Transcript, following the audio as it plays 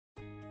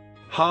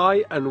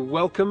Hi and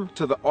welcome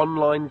to the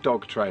Online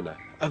Dog Trainer,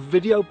 a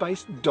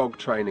video-based dog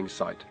training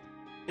site.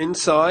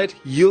 Inside,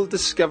 you'll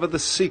discover the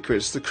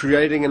secrets to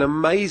creating an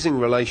amazing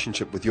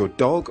relationship with your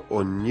dog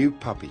or new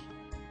puppy.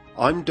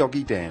 I'm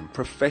Doggy Dan,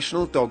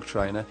 professional dog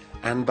trainer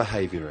and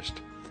behaviourist.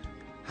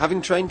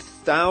 Having trained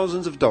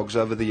thousands of dogs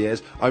over the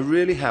years, I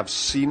really have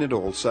seen it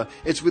all, so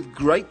it's with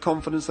great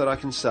confidence that I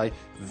can say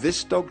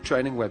this dog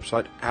training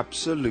website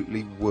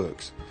absolutely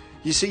works.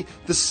 You see,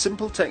 the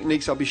simple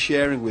techniques I'll be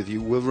sharing with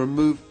you will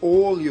remove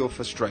all your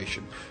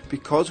frustration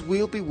because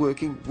we'll be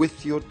working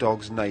with your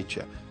dog's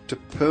nature to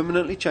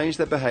permanently change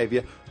their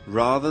behaviour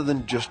rather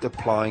than just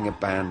applying a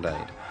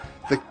band-aid.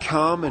 The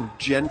calm and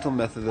gentle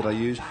method that I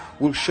use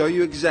will show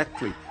you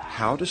exactly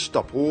how to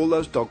stop all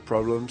those dog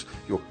problems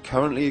you're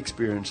currently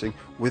experiencing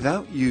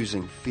without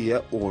using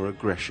fear or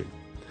aggression.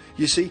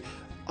 You see,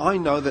 I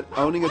know that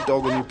owning a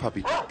dog or new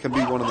puppy can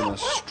be one of the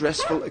most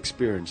stressful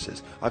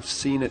experiences. I've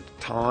seen it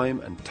time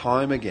and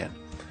time again.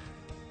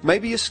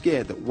 Maybe you're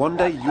scared that one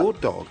day your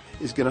dog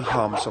is going to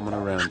harm someone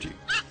around you.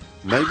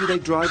 Maybe they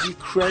drive you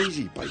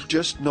crazy by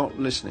just not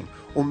listening,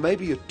 or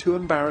maybe you're too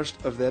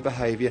embarrassed of their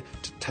behaviour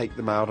to take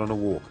them out on a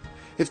walk.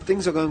 If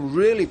things are going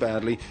really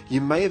badly,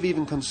 you may have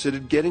even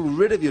considered getting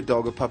rid of your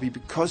dog or puppy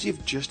because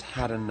you've just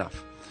had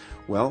enough.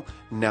 Well,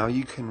 now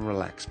you can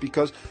relax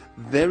because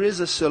there is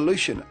a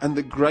solution, and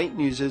the great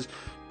news is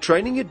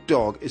training your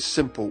dog is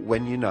simple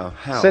when you know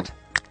how. Sit.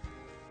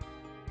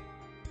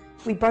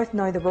 We both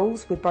know the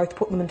rules, we've both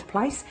put them into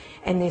place,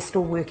 and they're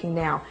still working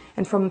now.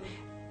 And from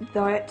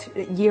that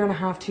year and a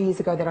half, 2 years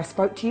ago that I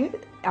spoke to you,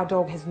 our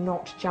dog has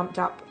not jumped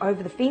up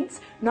over the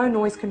fence, no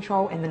noise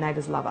control, and the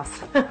neighbours love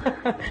us.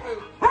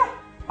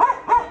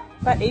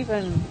 But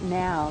even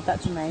now,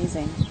 that's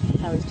amazing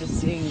how he's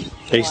just sitting.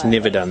 He's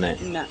never done that.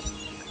 No.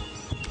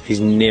 He's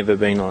never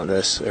been like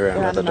this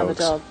around other another dogs.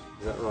 dog.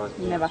 Is that right?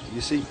 Never.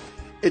 You see,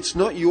 it's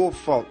not your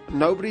fault.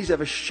 Nobody's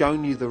ever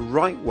shown you the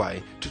right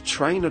way to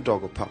train a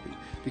dog or puppy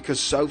because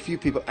so few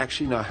people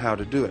actually know how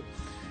to do it.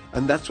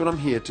 And that's what I'm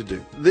here to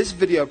do. This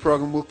video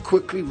program will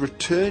quickly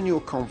return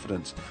your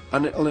confidence,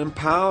 and it will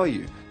empower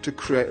you to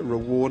create a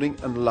rewarding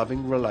and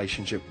loving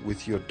relationship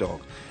with your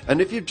dog.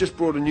 And if you've just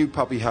brought a new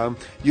puppy home,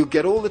 you'll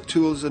get all the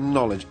tools and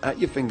knowledge at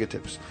your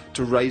fingertips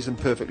to raise them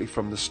perfectly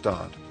from the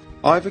start.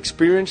 I've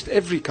experienced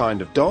every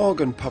kind of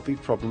dog and puppy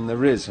problem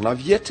there is, and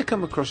I've yet to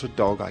come across a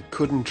dog I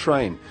couldn't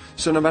train.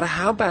 So no matter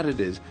how bad it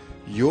is,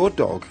 your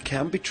dog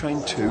can be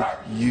trained too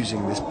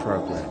using this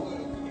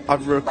program.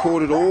 I've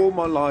recorded all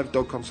my live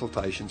dog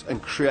consultations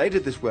and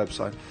created this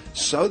website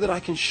so that I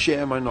can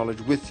share my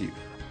knowledge with you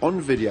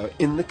on video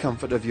in the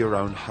comfort of your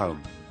own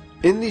home.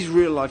 In these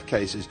real life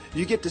cases,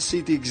 you get to see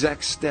the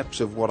exact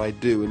steps of what I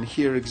do and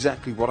hear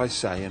exactly what I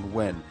say and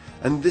when.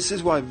 And this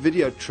is why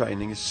video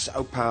training is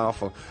so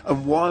powerful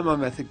and why my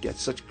method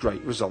gets such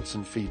great results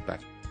and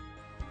feedback.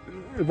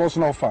 It was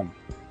no fun.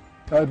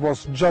 It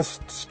was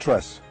just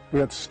stress. We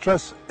had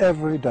stress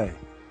every day.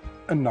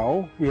 And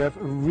now we have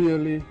a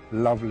really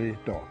lovely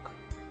dog.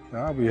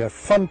 Yeah, we have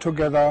fun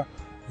together.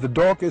 The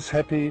dog is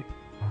happy.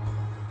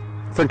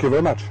 Thank you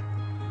very much.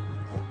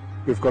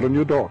 We've got a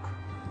new dog.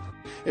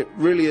 It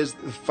really is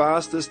the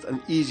fastest and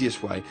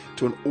easiest way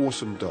to an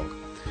awesome dog.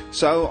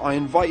 So I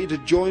invite you to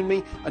join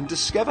me and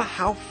discover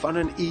how fun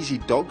and easy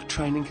dog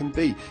training can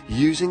be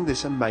using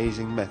this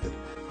amazing method.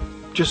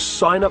 Just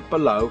sign up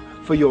below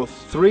for your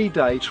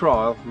 3-day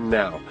trial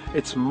now.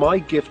 It's my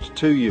gift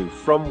to you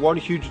from one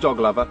huge dog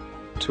lover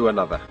to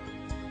another.